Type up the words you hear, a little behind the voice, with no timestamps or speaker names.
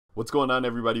What's going on,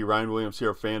 everybody? Ryan Williams here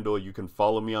of FanDuel. You can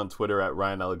follow me on Twitter at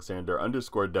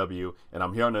RyanAlexander_W, and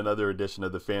I'm here on another edition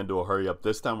of the FanDuel Hurry Up.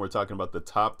 This time we're talking about the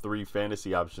top 3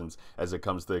 fantasy options as it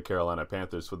comes to the Carolina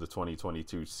Panthers for the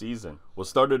 2022 season. We'll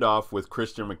start it off with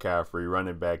Christian McCaffrey,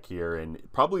 running back here, and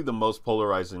probably the most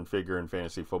polarizing figure in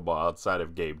fantasy football outside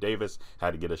of Gabe Davis.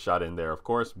 Had to get a shot in there, of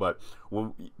course, but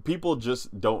when people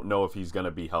just don't know if he's going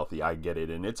to be healthy, I get it,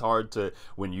 and it's hard to,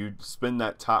 when you spend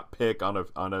that top pick on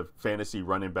a fantasy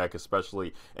running back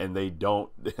especially, and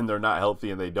they're not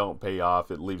healthy and they don't pay off,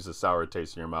 it leaves a sour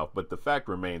taste in your mouth. But the fact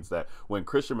remains that when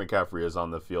Christian McCaffrey is on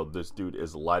the field, this dude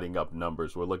is lighting up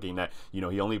numbers. We're looking at,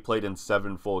 he only played in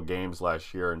 7 full games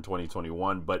last year in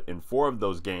 2021, but in 4 of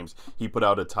those games he put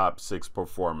out a top 6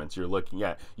 performance. You're looking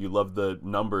at, you love the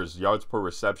numbers, yards per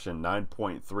reception,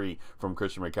 9.3 from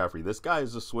Christian McCaffrey. This guy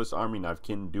is a Swiss Army knife,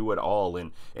 can do it all,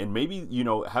 and maybe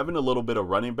having a little bit of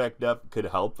running back depth could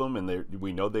help them, and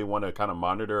we know they want to kind of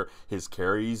monitor his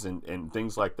carries and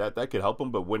things like that. That could help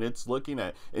him. But when it's looking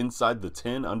at inside the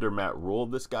 10 under Matt Rule,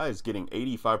 this guy is getting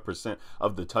 85%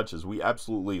 of the touches. We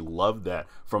absolutely love that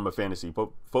from a fantasy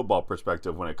football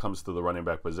perspective when it comes to the running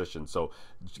back position. So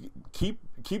keep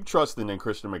trusting in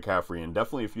Christian McCaffrey, and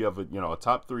definitely if you have a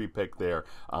top 3 pick there,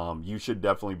 you should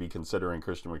definitely be considering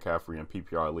Christian McCaffrey in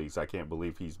PPR leagues. I can't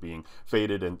believe he's being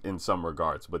faded in some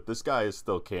regards, but this guy is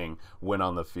still king when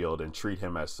on the field, and treat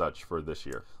him as such for this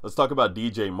year. Let's talk about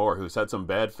DJ Moore, who's had some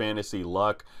bad fantasy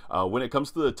luck when it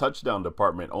comes to the touchdown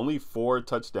department. Only 4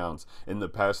 touchdowns in the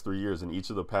past 3 years in each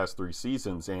of the past 3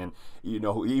 seasons, and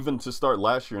even to start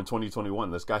last year in 2021,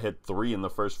 this guy had 3 in the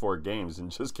first 4 games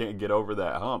and just can't get over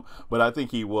that hump. But I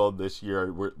think he will this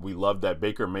year. We love that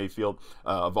Baker Mayfield,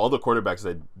 of all the quarterbacks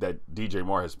that DJ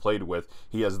Moore has played with,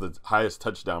 he has the highest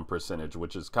touchdown percentage,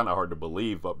 which is kind of hard to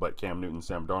believe, but Cam Newton,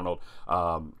 Sam Darnold,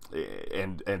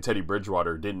 and Teddy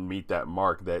Bridgewater didn't meet that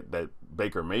mark that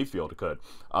Baker Mayfield could.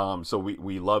 So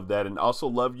we love that, and also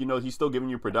love, he's still giving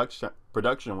you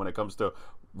production when it comes to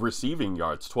receiving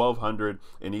yards, 1,200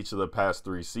 in each of the past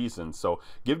 3 seasons. So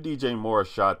give DJ Moore a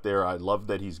shot there. I love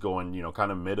that he's going,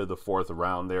 kind of mid of the 4th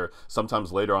round there,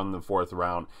 sometimes later on in the 4th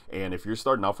round. And if you're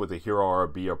starting off with a hero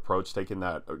RB approach, taking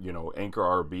that, anchor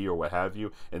RB or what have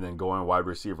you, and then going wide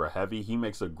receiver heavy, he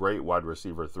makes a great wide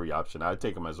receiver 3 option. I'd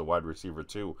take him as a wide receiver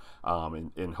 2,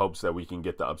 in hopes that we can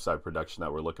get the upside production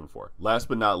that we're looking for. Last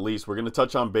but not least, we're going to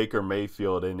touch on Baker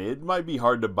Mayfield, and it might be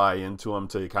hard to buy into him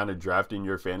to kind of draft in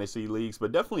your fantasy leagues,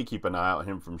 but definitely keep an eye out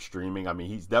him from streaming. I mean,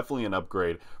 he's definitely an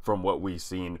upgrade from what we've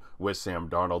seen with Sam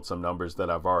Darnold, some numbers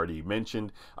that I've already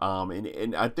mentioned.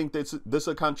 And I think this is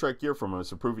a contract year from him.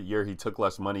 It's a prove it year. He took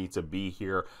less money to be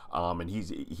here, and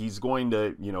he's going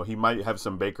to, he might have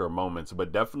some Baker moments,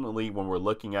 but definitely when we're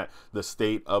looking at the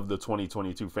state of the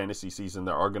 2022 fantasy season,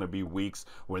 there are going to be weeks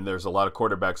when there's a lot of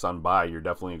quarterbacks on bye. You're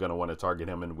definitely going to want to target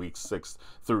him in weeks 6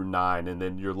 through 9, and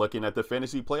then you're looking at the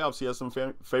fantasy playoffs. He has some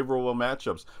favorable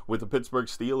matchups with the Pittsburgh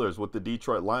Steelers, with the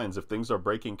Detroit Lions. If things are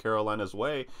breaking Carolina's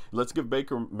way, let's give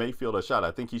Baker Mayfield a shot.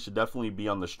 I think he should definitely be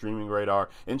on the streaming radar,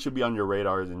 and should be on your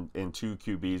radar in 2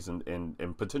 QBs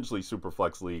and potentially super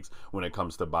flex leagues when it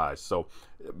comes to buys. So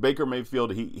Baker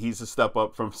Mayfield, he's a step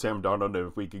up from Sam Darnold, and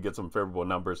if we could get some favorable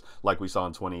numbers like we saw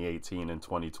in 2018 and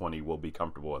 2020, we'll be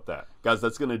comfortable with that. Guys,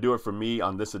 that's going to do it for me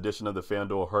on this edition of the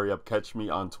FanDuel Hurry Up. Catch me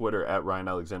on Twitter at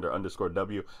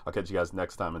RyanAlexander_W. I'll catch you guys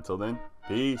next time. Until then,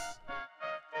 peace.